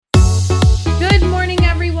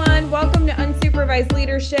Supervised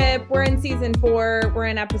Leadership. We're in season 4. We're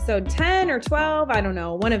in episode 10 or 12. I don't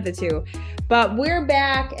know, one of the two. But we're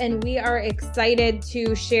back and we are excited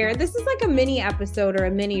to share. This is like a mini episode or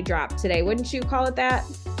a mini drop today. Wouldn't you call it that?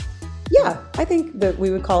 Yeah, I think that we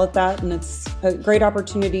would call it that. And it's a great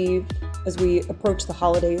opportunity as we approach the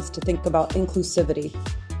holidays to think about inclusivity.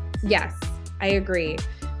 Yes, I agree.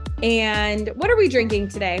 And what are we drinking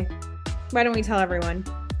today? Why don't we tell everyone?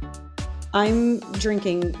 I'm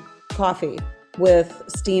drinking coffee with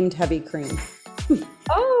steamed heavy cream.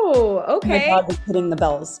 Oh, okay. My dog is hitting the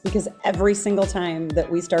bells because every single time that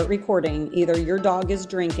we start recording, either your dog is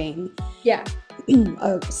drinking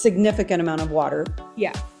a significant amount of water,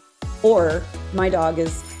 or my dog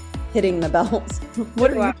is hitting the bells.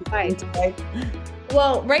 What are you doing today?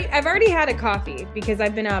 Well, I've already had a coffee because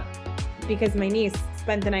I've been up because my niece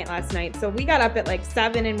spent the night last night. So we got up at like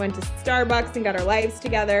 7 and went to Starbucks and got our lives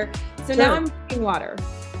together. So now I'm drinking water.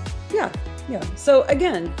 Yeah. So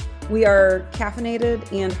again, we are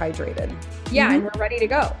caffeinated and hydrated. Yeah, and we're ready to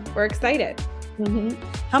go. We're excited.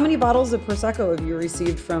 How many bottles of Prosecco have you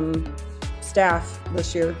received from staff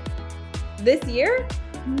this year? This year?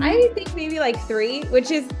 I think maybe like 3,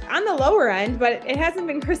 which is on the lower end, but it hasn't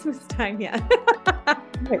been Christmas time yet.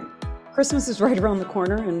 Right. Christmas is right around the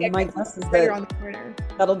corner, and my guess is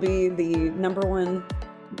that'll be the number one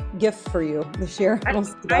gift for you this year. I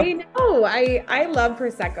know. I love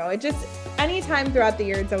Prosecco. It just, anytime throughout the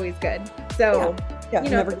year, it's always good. So, it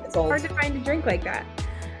never gets old. It's hard to find a drink like that.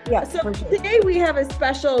 Yeah. So today we have a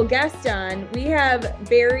special guest on. We have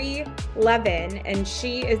Bari Levin, and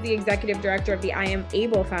she is the executive director of the I Am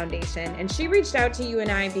Able Foundation. And she reached out to you and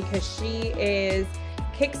I because she is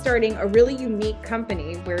kickstarting a really unique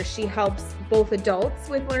company where she helps both adults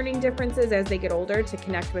with learning differences as they get older to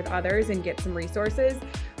connect with others and get some resources.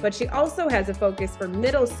 But she also has a focus for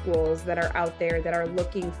middle schools that are out there that are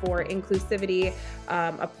looking for inclusivity,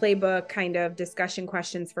 a playbook kind of discussion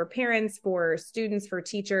questions for parents, for students, for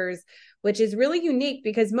teachers, which is really unique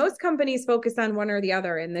because most companies focus on one or the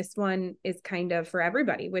other. And this one is kind of for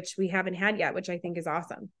everybody, which we haven't had yet, which I think is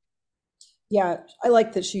awesome. Yeah, I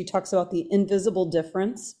like that she talks about the invisible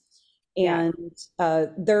difference. And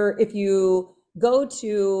if you go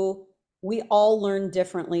to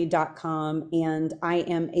wealllearndifferently.com and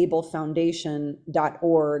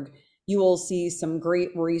iamablefoundation.org, you will see some great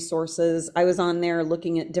resources. I was on there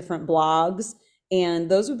looking at different blogs,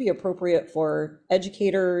 and those would be appropriate for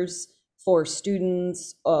educators, for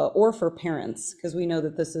students, or for parents, because we know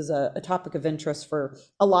that this is a topic of interest for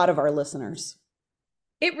a lot of our listeners.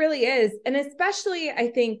 It really is. And especially, I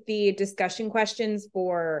think the discussion questions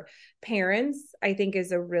for parents, I think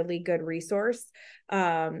is a really good resource.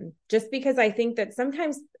 Just because I think that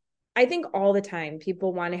all the time,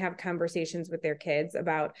 people want to have conversations with their kids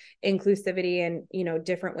about inclusivity and,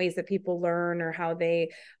 different ways that people learn or how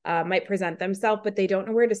they might present themselves, but they don't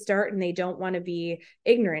know where to start and they don't want to be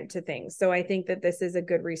ignorant to things. So I think that this is a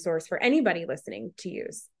good resource for anybody listening to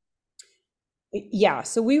use. Yeah,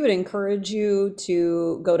 so we would encourage you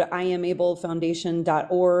to go to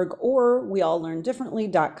iamablefoundation.org or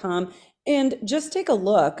wealllearndifferently.com and just take a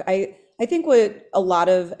look. I think what a lot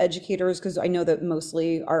of educators, because I know that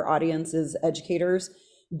mostly our audience is educators,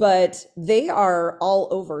 but they are all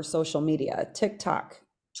over social media, TikTok,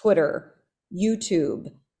 Twitter,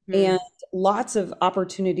 YouTube, and lots of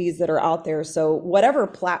opportunities that are out there. So whatever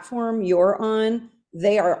platform you're on,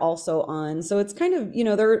 they are also on. So it's kind of,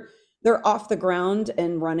 they're off the ground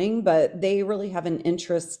and running, but they really have an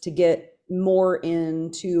interest to get more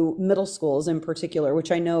into middle schools in particular,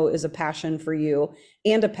 which I know is a passion for you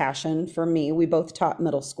and a passion for me. We both taught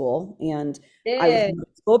middle school, and I was a middle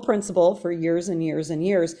school principal for years and years and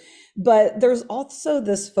years. But there's also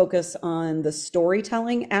this focus on the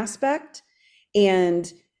storytelling aspect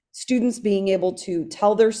and students being able to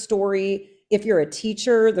tell their story. If you're a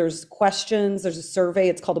teacher, there's questions, there's a survey,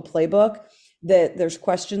 it's called a playbook, that there's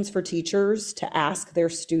questions for teachers to ask their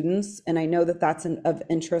students. And I know that that's of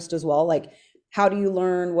interest as well. Like, how do you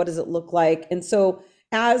learn? What does it look like? And so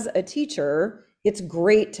as a teacher, it's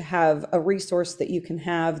great to have a resource that you can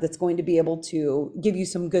have that's going to be able to give you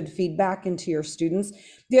some good feedback into your students.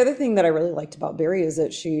 The other thing that I really liked about Bari is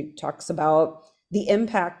that she talks about the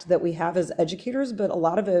impact that we have as educators, but a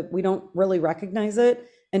lot of it, we don't really recognize it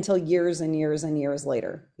until years and years and years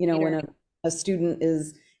later. When a student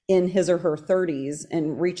is in his or her 30s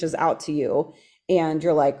and reaches out to you and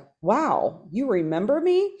you're like, wow, you remember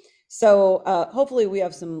me? So hopefully we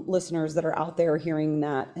have some listeners that are out there hearing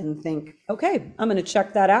that and think, okay, I'm going to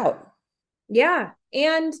check that out. Yeah.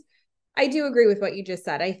 And I do agree with what you just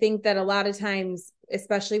said. I think that a lot of times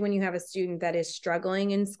especially when you have a student that is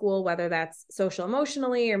struggling in school, whether that's social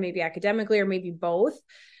emotionally or maybe academically or maybe both,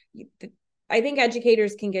 I think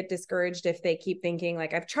educators can get discouraged if they keep thinking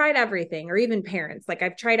like, I've tried everything, or even parents, like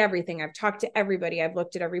I've tried everything. I've talked to everybody. I've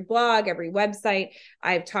looked at every blog, every website.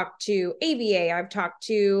 I've talked to ABA. I've talked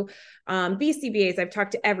to BCBAs. I've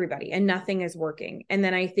talked to everybody and nothing is working. And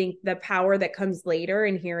then I think the power that comes later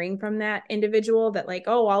in hearing from that individual that like,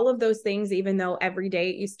 oh, all of those things, even though every day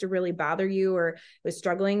it used to really bother you or was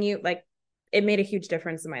struggling you, like it made a huge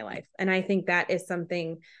difference in my life. And I think that is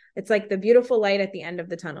something, it's like the beautiful light at the end of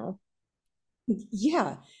the tunnel.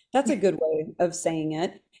 Yeah, that's a good way of saying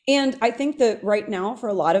it. And I think that right now, for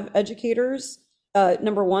a lot of educators,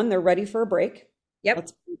 number one, they're ready for a break. Yep.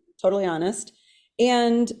 Let's be totally honest.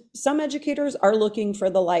 And some educators are looking for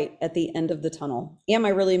the light at the end of the tunnel. Am I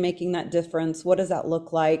really making that difference? What does that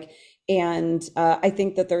look like? And I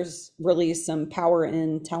think that there's really some power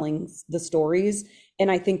in telling the stories. And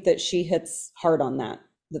I think that she hits hard on that,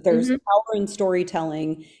 that there's power in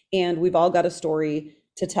storytelling, and we've all got a story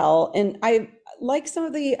to tell. And I like some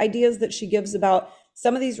of the ideas that she gives about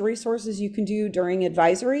some of these resources you can do during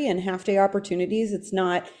advisory and half-day opportunities. It's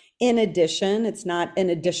not in addition, it's not an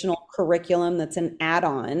additional curriculum that's an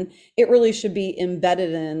add-on. It really should be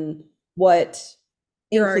embedded in what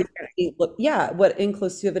what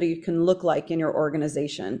inclusivity can look like in your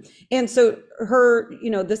organization. And so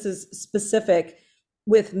this is specific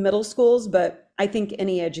with middle schools, but I think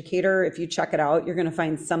any educator, if you check it out, you're going to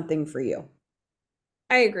find something for you.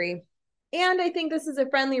 I agree. And I think this is a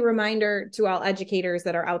friendly reminder to all educators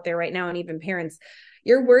that are out there right now, and even parents,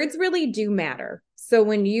 your words really do matter. So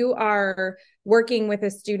when you are working with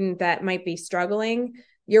a student that might be struggling,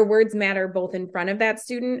 your words matter both in front of that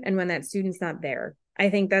student and when that student's not there. I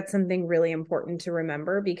think that's something really important to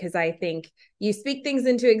remember, because I think you speak things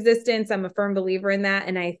into existence. I'm a firm believer in that.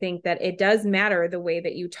 And I think that it does matter the way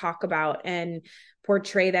that you talk about and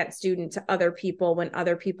portray that student to other people when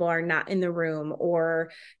other people are not in the room,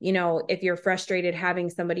 or, if you're frustrated, having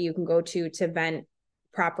somebody you can go to vent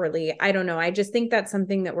properly. I don't know. I just think that's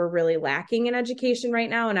something that we're really lacking in education right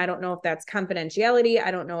now. And I don't know if that's confidentiality.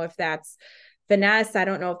 I don't know if that's finesse. I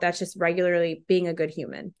don't know if that's just regularly being a good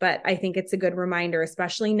human, but I think it's a good reminder,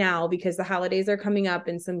 especially now because the holidays are coming up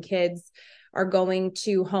and some kids are going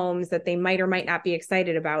to homes that they might or might not be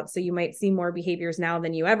excited about. So you might see more behaviors now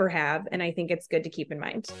than you ever have. And I think it's good to keep in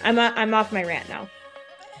mind. I'm off my rant now.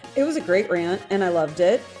 It was a great rant and I loved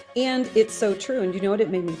it. And it's so true. And you know what it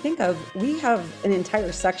made me think of? We have an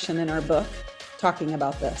entire section in our book talking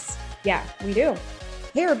about this. Yeah, we do.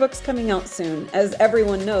 Hey, our book's coming out soon. As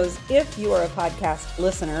everyone knows, if you are a podcast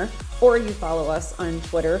listener or you follow us on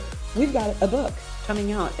Twitter, we've got a book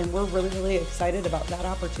coming out and we're really, really excited about that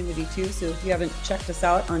opportunity too. So if you haven't checked us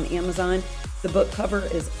out on Amazon, the book cover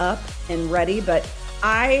is up and ready. But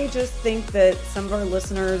I just think that some of our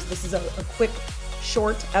listeners, this is a quick,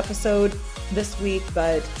 short episode this week,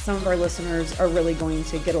 but some of our listeners are really going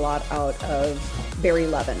to get a lot out of Bari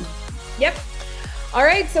Levin. Yep. All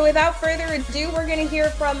right, so without further ado, we're going to hear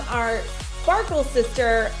from our Sparkle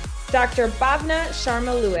sister, Dr. Bhavna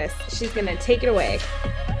Sharma Lewis. She's going to take it away.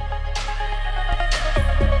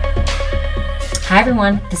 Hi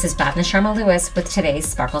everyone, this is Bhavna Sharma Lewis with today's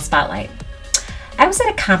Sparkle Spotlight. I was at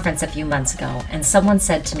a conference a few months ago and someone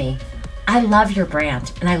said to me, I love your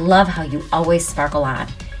brand and I love how you always sparkle on.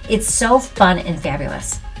 It's so fun and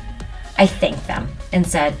fabulous. I thanked them and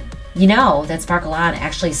said, you know that Sparkle On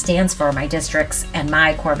actually stands for my district's and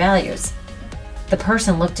my core values. The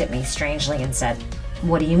person looked at me strangely and said,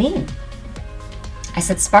 what do you mean? I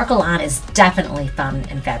said, Sparkle On is definitely fun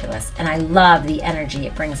and fabulous, and I love the energy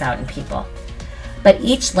it brings out in people. But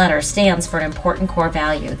each letter stands for an important core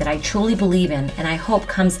value that I truly believe in and I hope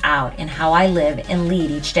comes out in how I live and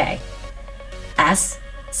lead each day. S,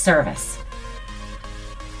 service.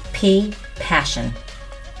 P, passion.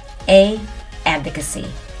 A, advocacy.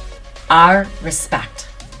 R, respect.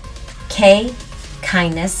 K,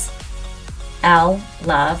 kindness. L,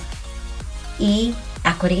 love. E,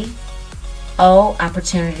 equity. O,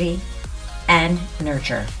 opportunity. N,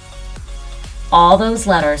 nurture. All those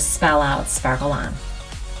letters spell out Sparkle On.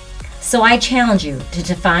 So I challenge you to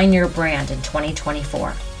define your brand in 2024.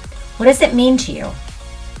 What does it mean to you?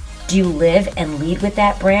 Do you live and lead with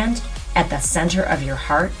that brand at the center of your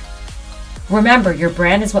heart? Remember, your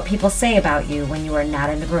brand is what people say about you when you are not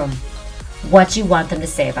in the room. What you want them to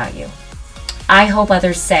say about you. I hope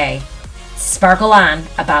others say, Sparkle On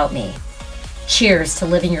about me. Cheers to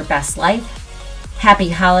living your best life. Happy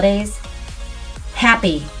holidays.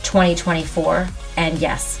 Happy 2024. And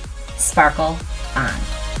yes, Sparkle On.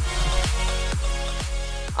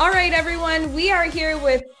 All right, everyone. We are here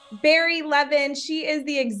with Bari Levin. She is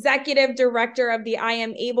the executive director of the I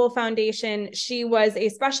Am Able Foundation. She was a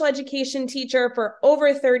special education teacher for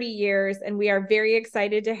over 30 years, and we are very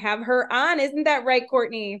excited to have her on. Isn't that right,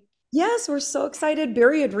 Courtney? Yes, we're so excited.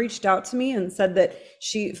 Barry had reached out to me and said that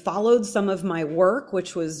she followed some of my work,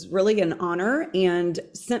 which was really an honor, and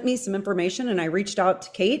sent me some information. And I reached out to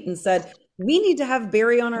Kate and said, we need to have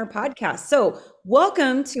Barry on our podcast. So,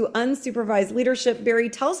 welcome to Unsupervised Leadership. Barry,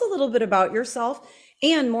 tell us a little bit about yourself.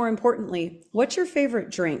 And more importantly, what's your favorite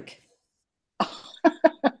drink?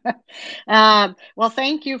 Well,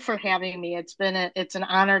 thank you for having me. It's an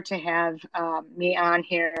honor to have me on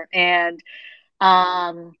here and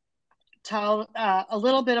tell a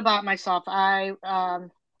little bit about myself. I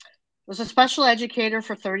was a special educator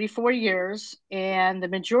for 34 years, and the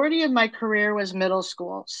majority of my career was middle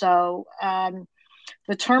school. So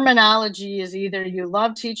the terminology is either you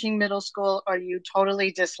love teaching middle school or you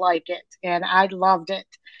totally dislike it, and I loved it.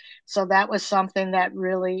 So that was something that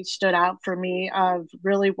really stood out for me, of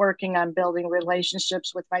really working on building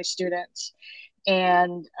relationships with my students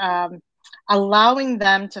and allowing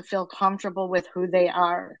them to feel comfortable with who they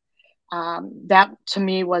are. That to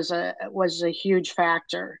me was a huge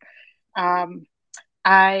factor.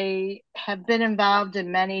 I have been involved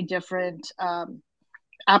in many different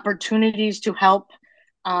opportunities to help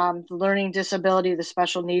the learning disability, the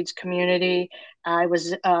special needs community. I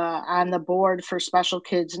was on the board for Special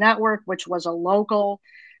Kids Network, which was a local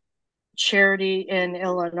charity in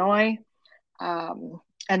Illinois.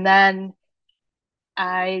 And then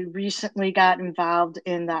I recently got involved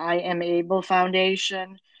in the I Am Able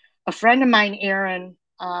Foundation. A friend of mine, Aaron,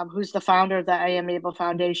 who's the founder of the I Am Able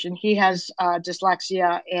Foundation, he has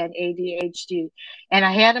dyslexia and ADHD. And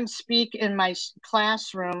I had him speak in my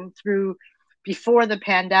classroom before the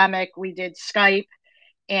pandemic. We did Skype,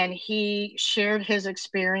 and he shared his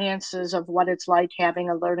experiences of what it's like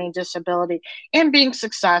having a learning disability and being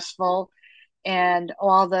successful, and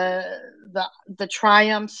all the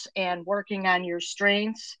triumphs and working on your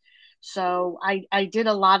strengths. So I did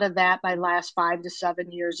a lot of that my last 5 to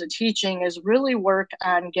 7 years of teaching, is really work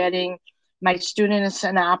on getting my students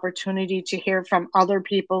an opportunity to hear from other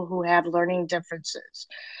people who have learning differences.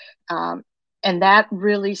 And that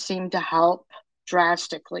really seemed to help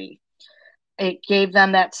drastically. It gave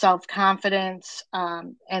them that self-confidence.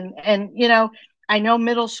 And I know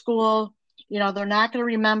middle school, they're not going to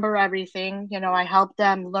remember everything. I help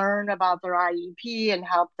them learn about their IEP and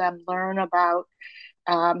help them learn about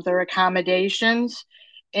their accommodations,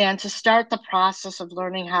 and to start the process of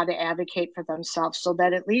learning how to advocate for themselves, so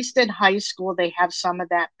that at least in high school, they have some of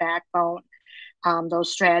that backbone,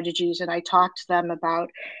 those strategies. And I talk to them about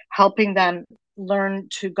helping them learn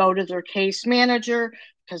to go to their case manager,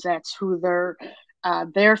 because that's who they're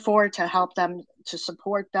there for, to help them, to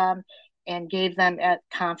support them, and gave them at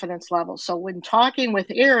confidence level. So when talking with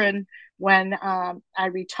Aaron, when I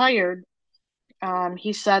retired,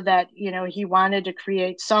 he said that, he wanted to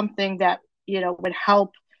create something that, would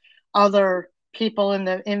help other people in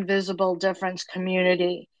the invisible difference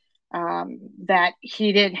community, that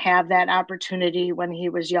he didn't have that opportunity when he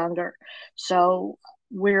was younger. So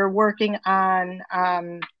we're working on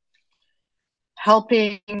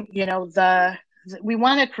helping, we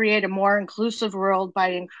want to create a more inclusive world by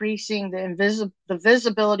increasing the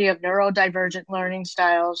visibility of neurodivergent learning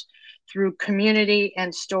styles through community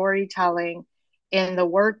and storytelling in the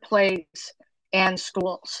workplace and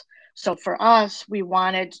schools. So for us, we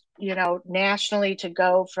wanted, nationally, to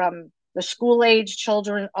go from the school age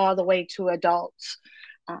children all the way to adults,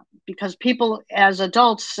 because people as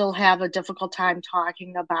adults still have a difficult time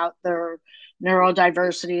talking about their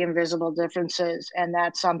neurodiversity and visible differences. And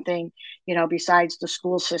that's something, besides the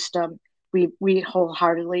school system, we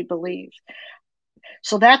wholeheartedly believe.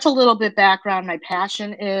 So that's a little bit background. My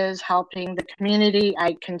passion is helping the community.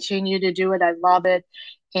 I continue to do it. I love it.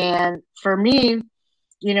 And for me,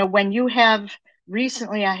 when you have,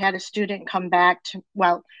 recently I had a student come back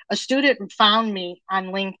a student found me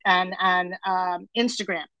on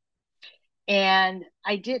Instagram. And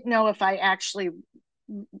I didn't know if I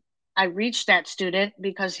reached that student,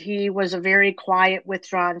 because he was a very quiet,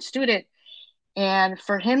 withdrawn student. And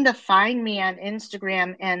for him to find me on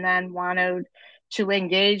Instagram and then wanted to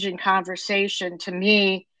engage in conversation, to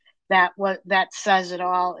me, that says it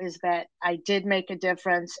all, is that I did make a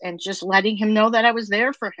difference, and just letting him know that I was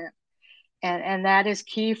there for him. And that is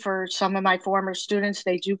key for some of my former students.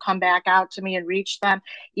 They do come back out to me and reach them,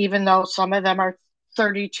 even though some of them are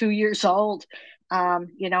 32 years old.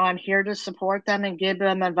 I'm here to support them and give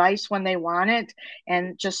them advice when they want it,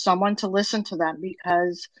 and just someone to listen to them,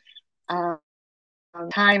 because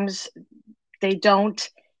times they don't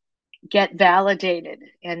get validated.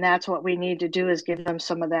 And that's what we need to do, is give them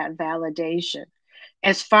some of that validation.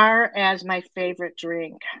 As far as my favorite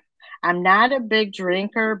drink, I'm not a big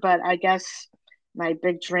drinker, but I guess my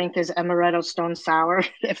big drink is amaretto stone sour,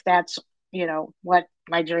 if that's, what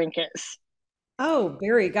my drink is. Oh,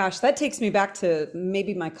 Barry, gosh, that takes me back to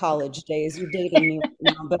maybe my college days. You're dating me right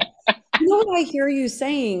now, but you know what I hear you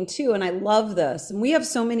saying too, and I love this. And we have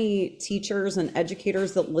so many teachers and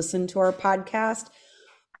educators that listen to our podcast.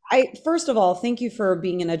 I first of all, thank you for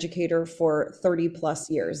being an educator for 30 plus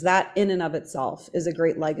years. That in and of itself is a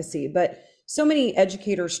great legacy. But so many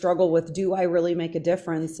educators struggle with, do I really make a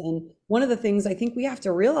difference? And one of the things I think we have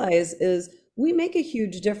to realize is we make a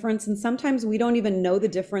huge difference. And sometimes we don't even know the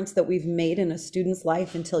difference that we've made in a student's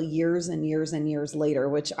life until years and years and years later,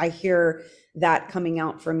 which I hear that coming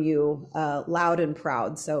out from you loud and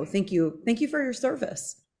proud. So thank you. Thank you for your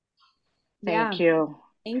service. Yeah, Thank you.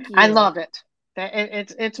 thank I you. love it.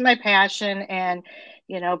 It's my passion, and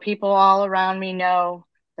people all around me know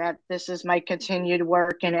that this is my continued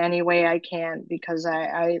work in any way I can, because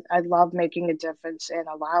I love making a difference and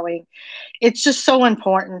allowing. It's just so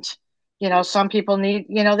important. Some people need,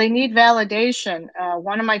 they need validation.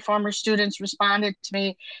 One of my former students responded to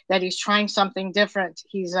me that he's trying something different.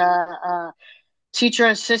 He's a teacher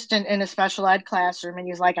assistant in a special ed classroom, and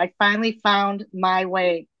he's like, I finally found my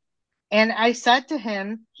way. And I said to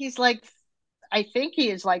him, he's like, I think he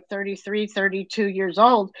is like 33, 32 years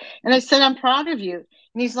old. And I said, I'm proud of you.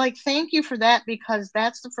 And he's like, thank you for that, because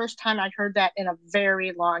that's the first time I heard that in a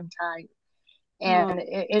very long time. Oh, And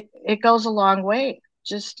it goes a long way.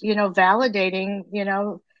 Just,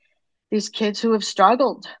 validating, these kids who have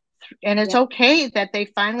struggled. And it's Yeah. okay that they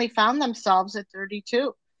finally found themselves at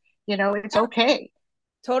 32. It's okay.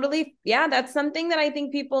 Totally. Yeah, that's something that I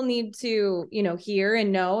think people need to, hear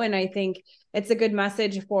and know. And I think it's a good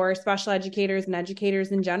message for special educators and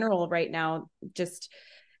educators in general right now. Just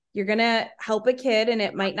you're going to help a kid, and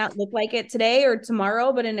it might not look like it today or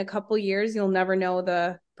tomorrow, but in a couple years, you'll never know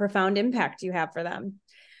the profound impact you have for them.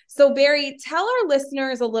 So Barry, tell our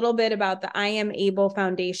listeners a little bit about the I Am Able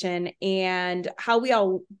Foundation and how we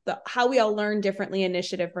all learn differently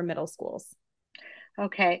initiative for middle schools.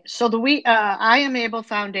 Okay, so the I Am Able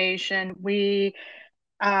Foundation, we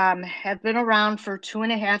have been around for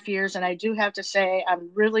 2.5 years, and I do have to say I'm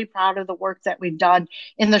really proud of the work that we've done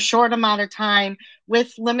in the short amount of time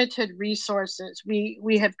with limited resources.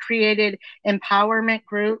 We have created empowerment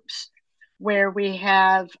groups where we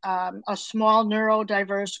have a small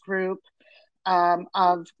neurodiverse group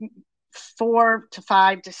of 4 to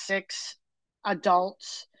 5 to 6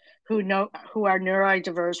 adults who are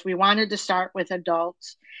neurodiverse. We wanted to start with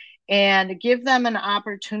adults and give them an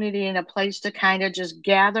opportunity and a place to kind of just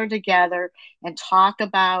gather together and talk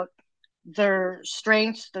about their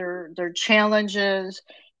strengths, their challenges,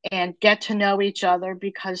 and get to know each other,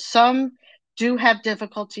 because some do have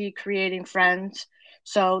difficulty creating friends.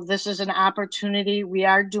 So this is an opportunity. We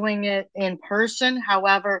are doing it in person.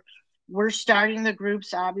 However, we're starting the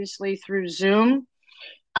groups obviously through Zoom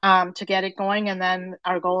to get it going. And then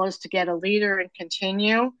our goal is to get a leader and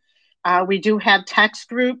continue. We do have text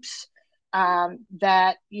groups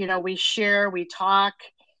that, we share, we talk,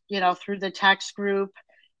 through the text group.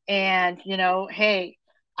 And, hey,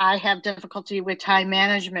 I have difficulty with time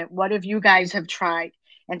management. What have you guys have tried?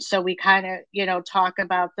 And so we kind of, talk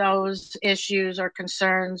about those issues or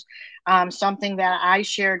concerns. Something that I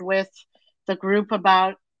shared with the group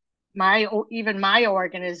about my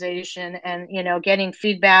organization, and getting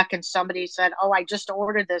feedback, and somebody said, oh, I just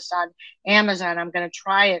ordered this on Amazon, I'm going to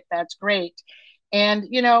try it, that's great. And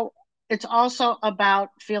it's also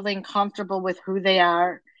about feeling comfortable with who they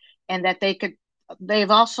are, and that they've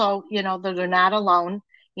also, that they're not alone.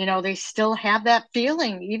 They still have that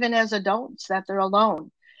feeling even as adults that they're alone.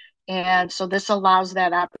 And so this allows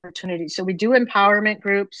that opportunity. So we do empowerment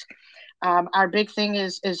groups. Our big thing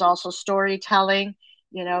is also storytelling,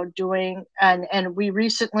 doing, and we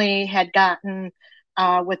recently had gotten,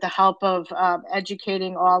 with the help of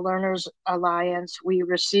Educating All Learners Alliance, we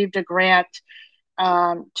received a grant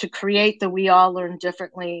to create the We All Learn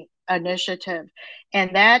Differently initiative.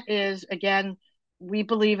 And that is, again, we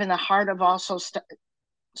believe in the heart of also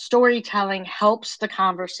storytelling helps the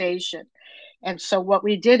conversation. And so what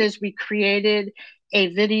we did is we created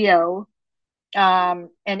a video, and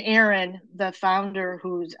Aaron, the founder,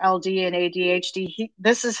 who's LD and ADHD,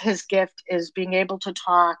 this is his gift, is being able to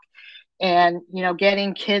talk and,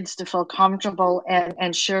 getting kids to feel comfortable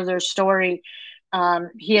and share their story.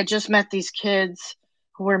 He had just met these kids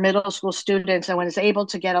who were middle school students and was able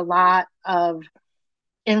to get a lot of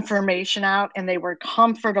information out, and they were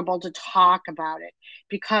comfortable to talk about it,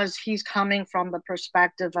 because he's coming from the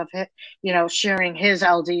perspective of, sharing his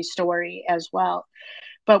LD story as well.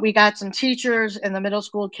 But we got some teachers and the middle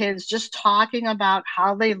school kids just talking about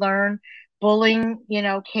how they learn. Bullying,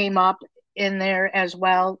 came up in there as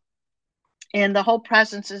well. And the whole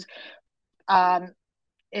presence is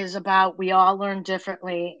about we all learn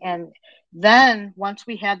differently. And then once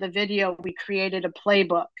we had the video, we created a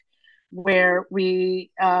playbook where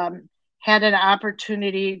we had an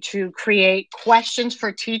opportunity to create questions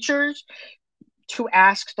for teachers to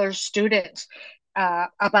ask their students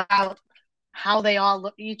about how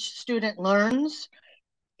each student learns,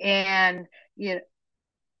 and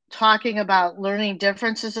talking about learning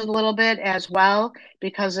differences a little bit as well,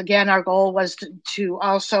 because again, our goal was to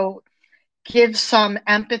also give some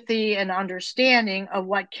empathy and understanding of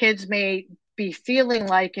what kids may be feeling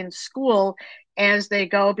like in school as they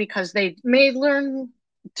go, because they may learn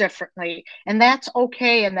differently, and that's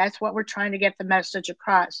okay, and that's what we're trying to get the message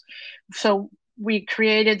across. So we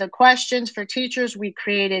created the questions for teachers, we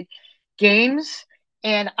created games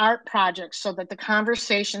and art projects so that the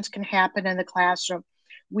conversations can happen in the classroom.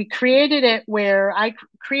 We created it where I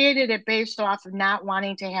created it based off of not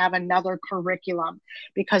wanting to have another curriculum,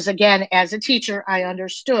 because again, as a teacher, I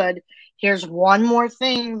understood here's one more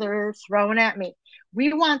thing they're throwing at me.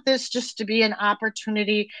 We want this just to be an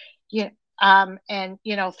opportunity, and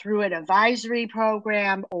through an advisory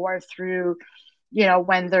program, or through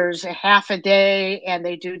when there's a half a day and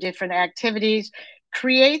they do different activities,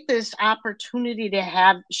 create this opportunity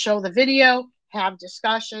to show the video, have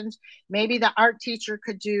discussions. Maybe the art teacher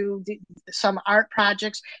could do some art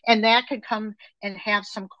projects, and that could come and have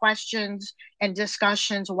some questions and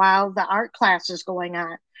discussions while the art class is going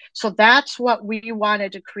on. So that's what we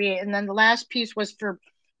wanted to create. And then the last piece was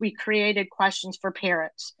we created questions for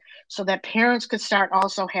parents, so that parents could start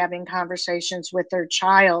also having conversations with their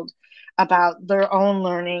child about their own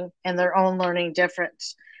learning and their own learning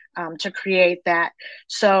difference, to create that.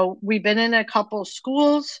 So we've been in a couple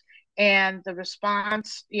schools, and the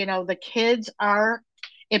response, the kids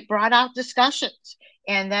it brought out discussions.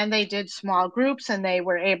 And then they did small groups, and they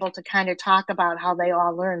were able to kind of talk about how they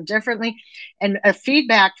all learn differently. And a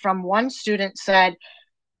feedback from one student said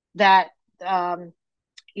that,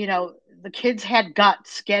 the kids had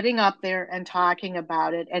guts getting up there and talking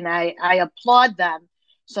about it. And I applaud them,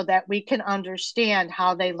 so that we can understand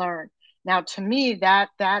how they learn. Now, to me,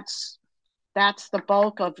 that's the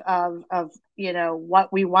bulk of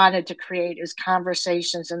what we wanted to create, is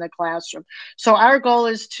conversations in the classroom. So our goal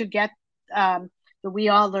is to get the We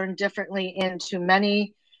All Learn Differently into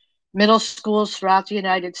many middle schools throughout the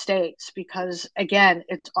United States, because again,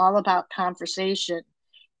 it's all about conversation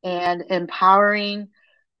and empowering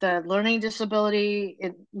the learning disability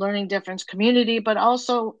and learning difference community, but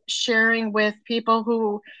also sharing with people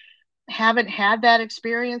who haven't had that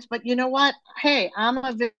experience. But you know what? Hey, I'm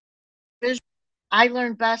a visual. I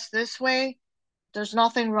learn best this way. There's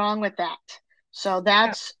nothing wrong with that. So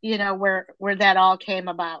that's, where that all came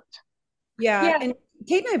about. Yeah. And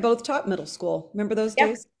Kate and I both taught middle school. Remember those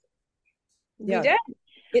days? We did.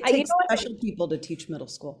 It takes special people to teach middle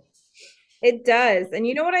school. It does. And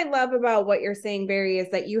you know what I love about what you're saying, Bari, is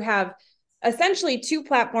that you have essentially two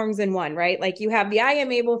platforms in one, right? Like you have the I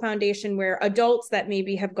Am Able Foundation, where adults that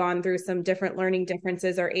maybe have gone through some different learning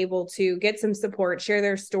differences are able to get some support, share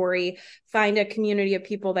their story, find a community of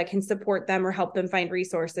people that can support them or help them find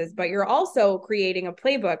resources. But you're also creating a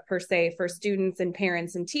playbook, per se, for students and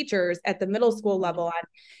parents and teachers at the middle school level on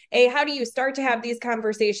how do you start to have these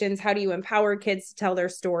conversations? How do you empower kids to tell their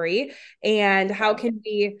story? And how can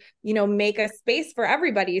we, make a space for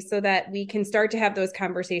everybody so that we can start to have those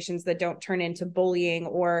conversations that don't turn into bullying,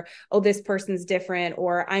 or, oh, this person's different,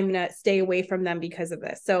 or I'm going to stay away from them because of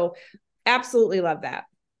this. So absolutely love that.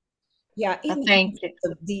 Yeah. Thank you.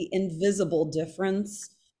 The invisible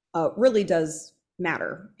difference really does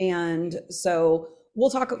matter. And so we'll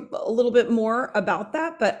talk a little bit more about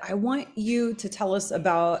that, but I want you to tell us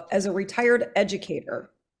about, as a retired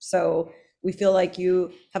educator, so we feel like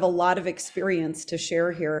you have a lot of experience to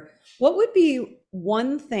share here. What would be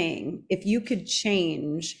one thing, if you could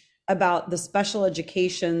change, about the special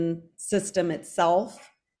education system itself?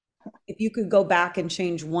 If you could go back and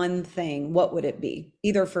change one thing, what would it be?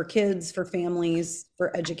 Either for kids, for families,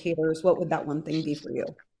 for educators, what would that one thing be for you?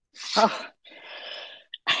 Oh,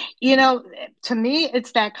 to me,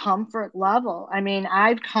 it's that comfort level. I mean,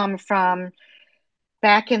 I've come from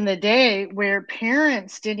back in the day where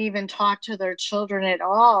parents didn't even talk to their children at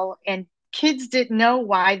all, and kids didn't know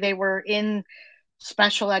why they were in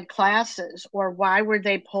special ed classes or why were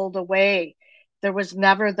they pulled away. There was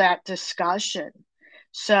never that discussion.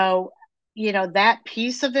 So, that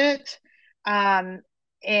piece of it,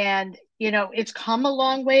 And, it's come a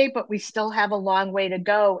long way, but we still have a long way to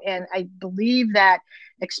go. And I believe that,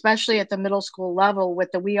 especially at the middle school level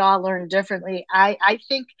with the We All Learn Differently, I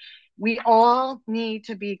think we all need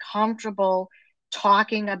to be comfortable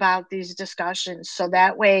talking about these discussions. So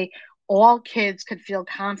that way all kids could feel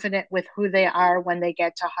confident with who they are when they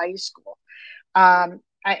get to high school.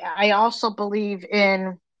 I also believe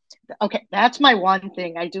in, okay, that's my one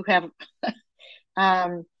thing. I do have,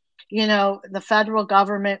 the federal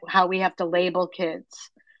government, how we have to label kids,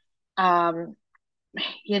 and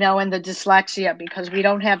the dyslexia, because we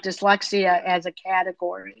don't have dyslexia as a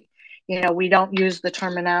category. We don't use the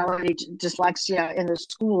terminology dyslexia in the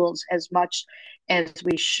schools as much as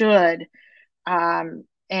we should. And,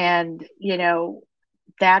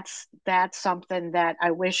 that's something that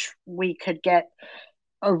I wish we could get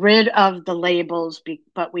rid of the labels,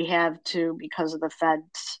 but we have to because of the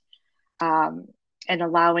feds, and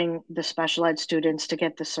allowing the special ed students to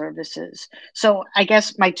get the services. So I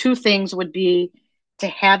guess my two things would be to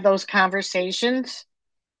have those conversations,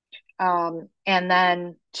 and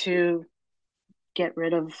then to get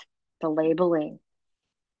rid of the labeling.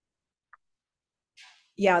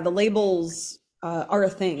 Yeah, the labels are a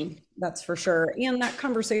thing, that's for sure. And that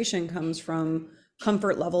conversation comes from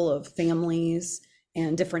comfort level of families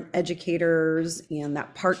and different educators and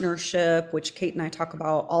that partnership, which Kate and I talk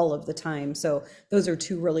about all of the time. So those are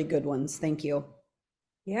two really good ones. Thank you.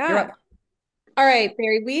 You're Yeah. up. All right,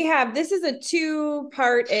 Barry, this is a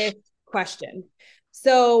two-part-ish question.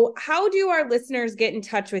 So how do our listeners get in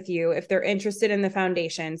touch with you if they're interested in the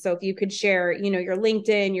foundation? So if you could share, your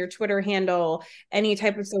LinkedIn, your Twitter handle, any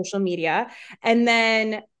type of social media. And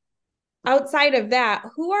then outside of that,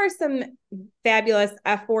 who are some fabulous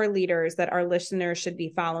F4 leaders that our listeners should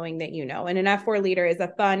be following that you know? And an F4 leader is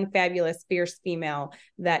a fun, fabulous, fierce female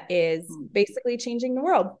that is basically changing the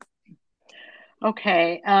world.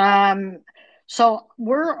 Okay. So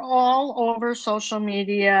we're all over social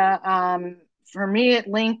media. For me at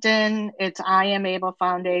LinkedIn, it's I Am Able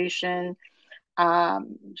Foundation.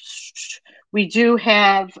 We do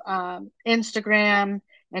have Instagram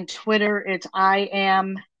and Twitter. It's I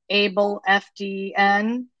Am Able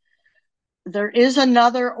FDN. There is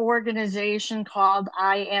another organization called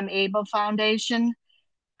I Am Able Foundation.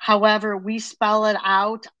 However, we spell it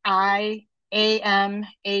out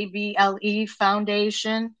IAMABLE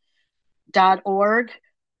Foundation.org.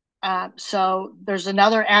 So there's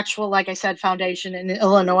another actual, like I said, foundation in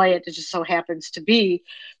Illinois. It just so happens to be.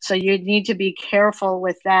 So you need to be careful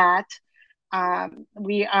with that.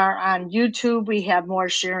 We are on YouTube. We have more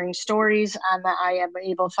sharing stories on the I Am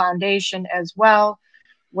Able Foundation as well.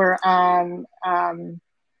 We're on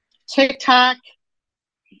TikTok,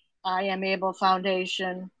 I Am Able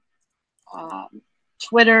Foundation,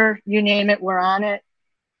 Twitter, you name it, we're on it.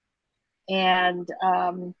 And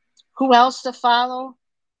who else to follow?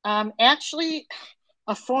 Actually,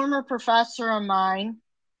 a former professor of mine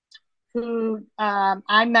who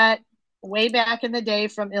I met way back in the day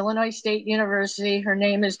from Illinois State University. Her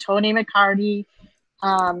name is Toni McCarty.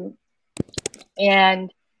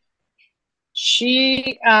 And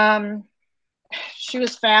she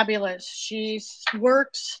was fabulous. She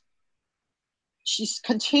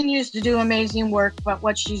continues to do amazing work, but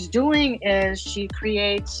what she's doing is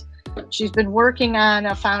she's been working on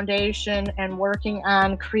a foundation and working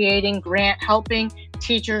on creating helping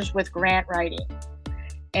teachers with grant writing.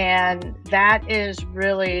 And that is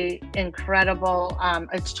really incredible.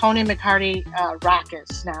 It's Toni McCarty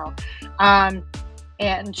Rackus now.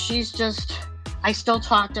 And she's I still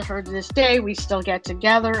talk to her to this day. We still get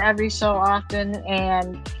together every so often.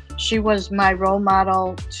 And she was my role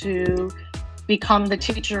model to become the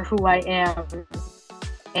teacher who I am.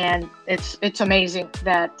 And it's amazing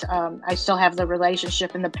that I still have the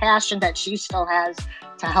relationship, and the passion that she still has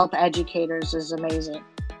to help educators is amazing.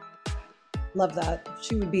 Love that.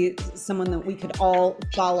 She would be someone that we could all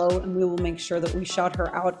follow, and we will make sure that we shout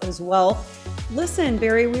her out as well. Listen,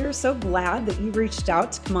 Bari, we are so glad that you reached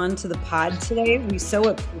out to come on to the pod today. We so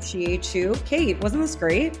appreciate you. Kate, wasn't this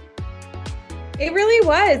great? It really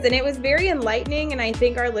was, and it was very enlightening, and I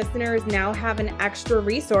think our listeners now have an extra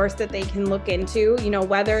resource that they can look into,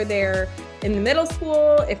 whether they're in the middle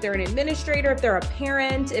school, if they're an administrator, if they're a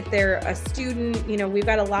parent, if they're a student. We've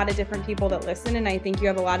got a lot of different people that listen, and I think you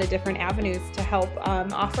have a lot of different avenues to help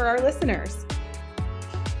offer our listeners.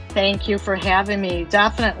 Thank you for having me.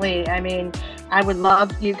 Definitely. I mean, I would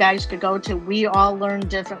love you guys to go to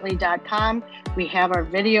wealllearndifferently.com. We have our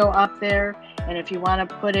video up there. And if you want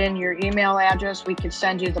to put in your email address, we can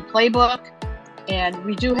send you the playbook. And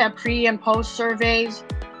we do have pre and post surveys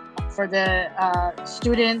for the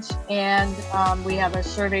students. And we have a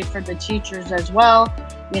survey for the teachers as well.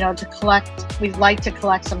 to collect. We'd like to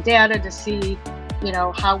collect some data to see,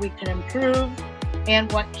 how we can improve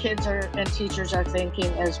and what kids and teachers are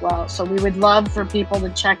thinking as well. So we would love for people to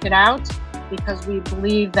check it out because we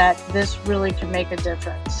believe that this really can make a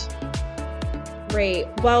difference. Great.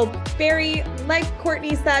 Well, Bari, like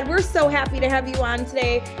Courtney said, we're so happy to have you on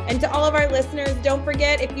today. And to all of our listeners, don't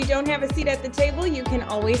forget, if you don't have a seat at the table, you can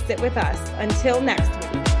always sit with us. Until next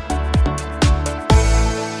week.